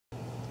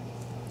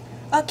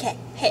Okay,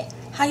 hey,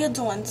 how you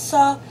doing?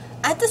 So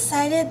I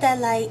decided that,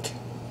 like,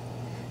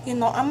 I'm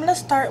gonna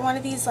start one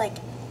of these like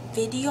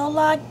video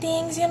log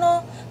things,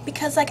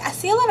 because like I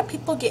see a lot of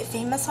people get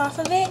famous off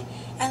of it,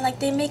 and like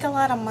they make a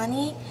lot of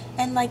money,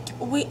 and like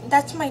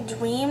that's my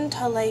dream,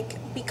 to like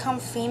become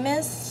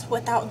famous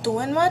without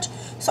doing much.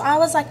 So I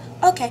was like,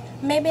 okay,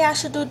 maybe I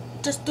should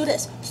just do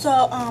this.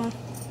 So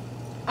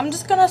I'm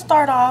just gonna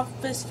start off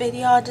this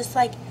video just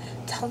like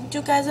telling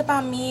you guys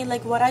about me,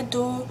 like what I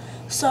do.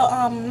 So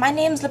my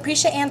name's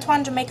LaPr33sha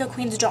Antw0n Jamaica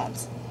Queens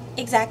Jones.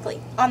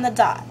 Exactly, on the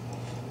dot.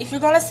 If you're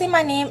gonna say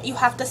my name, you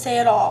have to say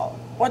it all,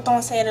 or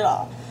don't say it at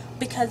all,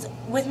 because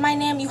with my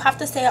name you have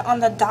to say it on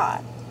the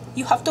dot.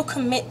 You have to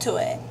commit to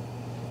it.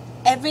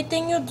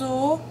 Everything you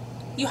do,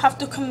 you have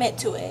to commit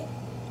to it.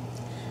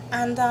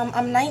 And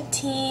I'm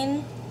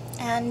 19,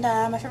 and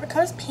my favorite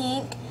color is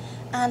pink,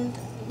 and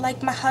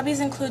like my hobbies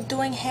include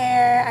doing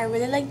hair. I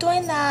really like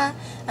doing that,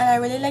 and I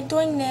really like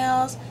doing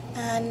nails,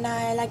 and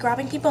I like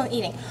robbing people and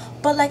eating.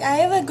 But like I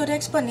have a good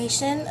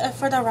explanation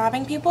for the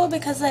robbing people,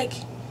 because like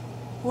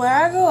where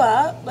I grew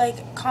up,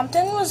 like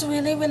Compton was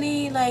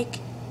really like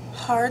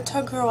hard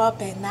to grow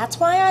up in. That's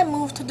why I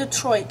moved to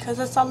Detroit, because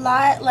it's a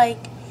lot like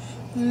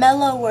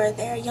mellower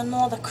there.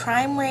 The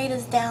crime rate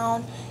is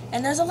down,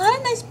 and there's a lot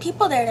of nice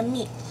people there to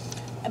meet.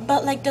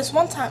 But like this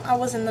one time I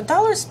was in the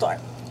dollar store,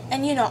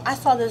 and I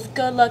saw this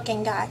good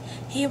looking guy.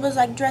 He was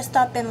like dressed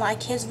up in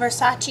like his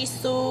Versace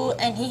suit,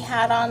 and he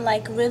had on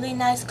like really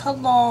nice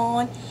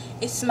cologne.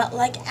 It smelled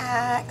like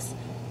Axe.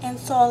 And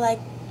so like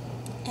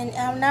and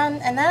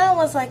then I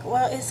was like,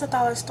 well, it's a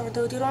dollar store,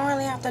 dude, you don't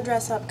really have to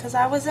dress up, because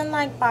I was in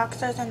like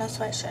boxers and a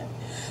sweatshirt.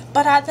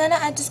 But then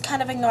I just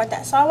kind of ignored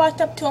that. So I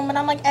walked up to him and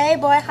I'm like, hey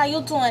boy, how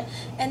you doing?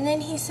 And then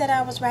he said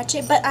I was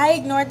ratchet, but I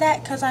ignored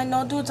that because I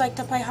know dudes like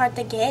to play hard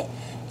to get.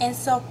 And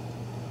so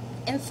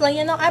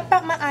I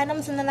brought my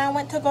items, and then I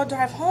went to go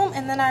drive home,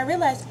 and then I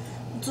realized,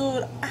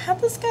 dude, I have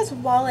this guy's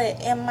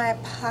wallet in my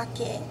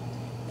pocket,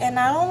 and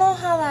I don't know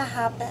how that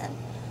happened.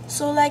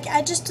 So like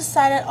I just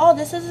decided, oh,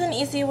 this is an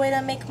easy way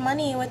to make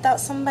money without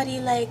somebody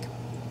like,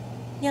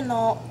 I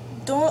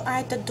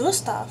have to do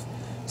stuff.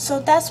 So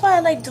that's why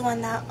I like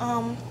doing that.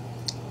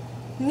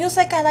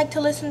 Music I like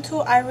to listen to,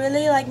 I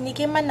really like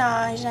Nicki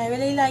Minaj, and I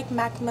really like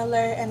Mac Miller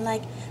and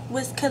like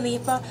Wiz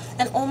Khalifa,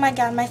 and oh my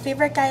god, my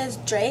favorite guy is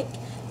Drake.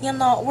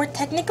 We're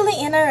technically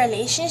in a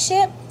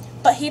relationship,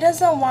 but he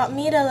doesn't want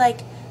me to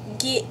like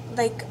get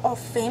like all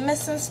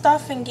famous and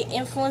stuff and get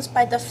influenced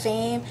by the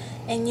fame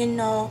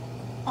and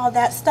all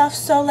that stuff.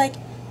 So like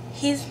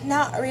he's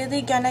not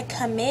really gonna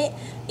commit,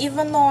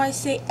 even though I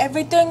say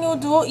everything you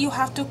do you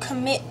have to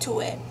commit to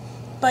it.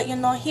 But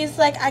he's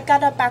like, I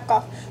gotta back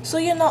off. So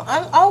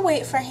I'll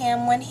wait for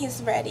him when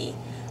he's ready.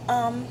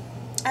 I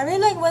really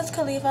like Wiz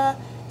Khalifa,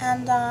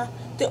 and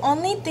the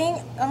only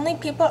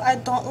people I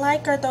don't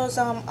like are those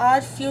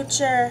Odd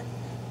Future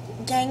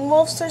gang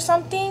wolves or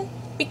something,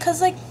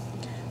 because like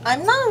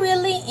I'm not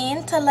really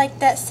into like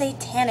that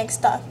satanic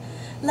stuff.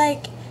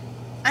 Like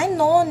I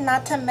know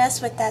not to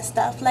mess with that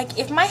stuff. Like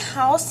if my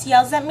house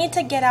yells at me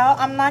to get out,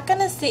 I'm not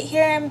gonna sit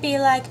here and be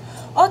like,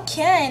 oh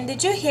Karen,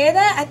 did you hear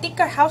that? I think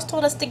our house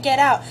told us to get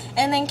out.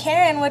 And then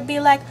Karen would be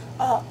like,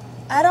 oh,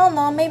 I don't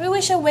know, maybe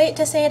we should wait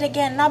to say it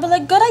again. And I'll be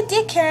like, good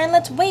idea, Karen,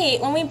 let's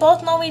wait. When we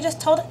both know we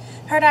just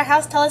heard our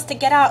house tell us to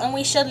get out and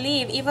we should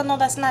leave, even though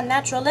that's not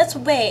natural, let's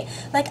wait.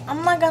 Like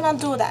I'm not gonna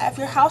do that. If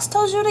your house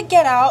tells you to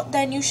get out,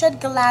 then you should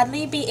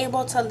gladly be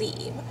able to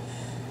leave.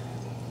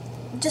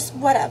 Just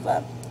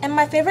whatever. And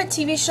my favorite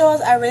TV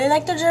shows, I really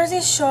like The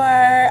Jersey Shore,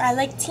 I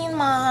like Teen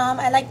Mom,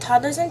 I like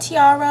Toddlers and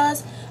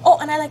Tiaras. Oh,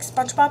 and I like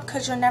SpongeBob,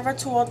 because you're never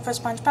too old for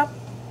SpongeBob.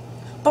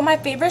 But my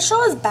favorite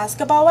show is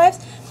Basketball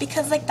Wives,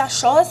 because like that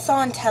show is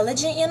so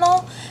intelligent,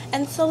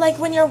 and so like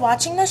when you're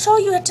watching the show,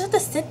 you just have to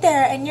sit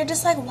there and you're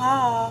just like,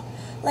 wow,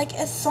 like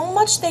it's so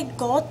much they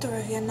go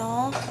through,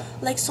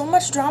 like so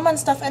much drama and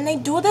stuff, and they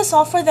do this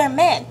all for their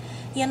men.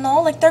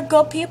 Like they're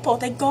good people.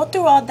 They go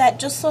through all that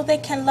just so they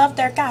can love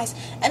their guys.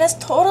 And it's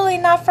totally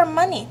not for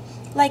money.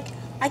 Like,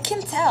 I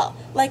can tell.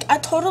 Like, I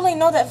totally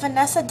know that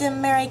Vanessa didn't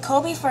marry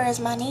Kobe for his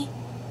money.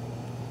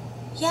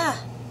 Yeah.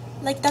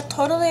 Like, that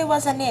totally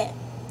wasn't it.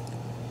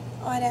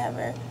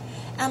 Whatever.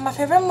 And my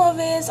favorite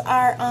movies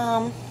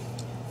are,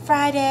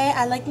 Friday.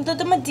 I like the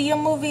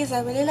Madea movies.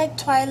 I really like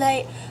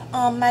Twilight.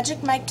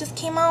 Magic Mike just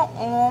came out.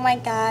 Oh my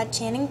god.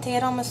 Channing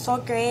Tatum is so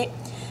great.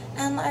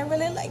 And I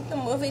really like the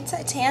movie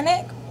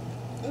Titanic,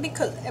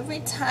 because every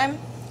time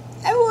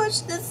I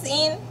watch the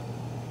scene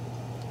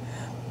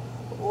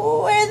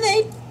where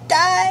they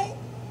die,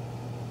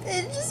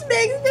 it just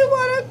makes me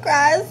want to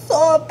cry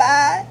so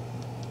bad.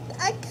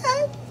 I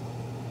can't.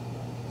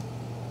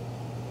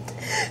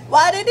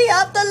 Why did he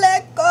have to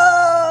let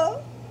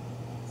go?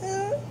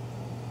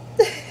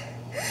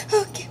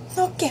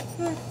 Okay.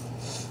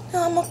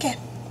 I'm okay.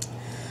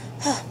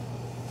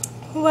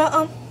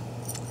 Well,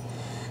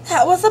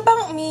 that was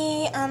about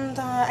me, and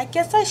I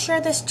guess I share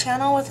this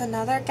channel with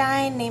another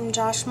guy named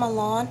Josh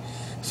Malone,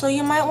 so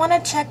you might want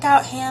to check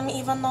out him,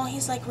 even though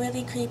he's like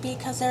really creepy,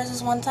 because there's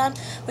this one time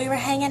we were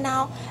hanging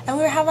out and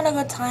we were having a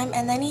good time,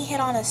 and then he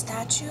hit on a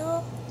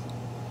statue,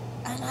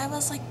 And I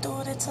was like,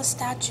 dude, it's a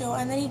statue.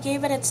 And then he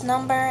gave it its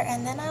number,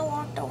 and then I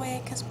walked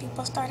away because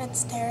people started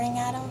staring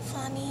at him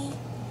funny.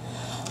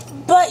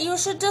 But you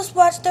should just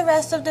watch the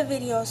rest of the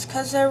videos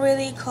because they're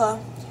really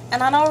cool.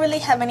 And I don't really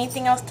have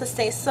anything else to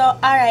say. So,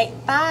 alright,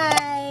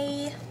 bye.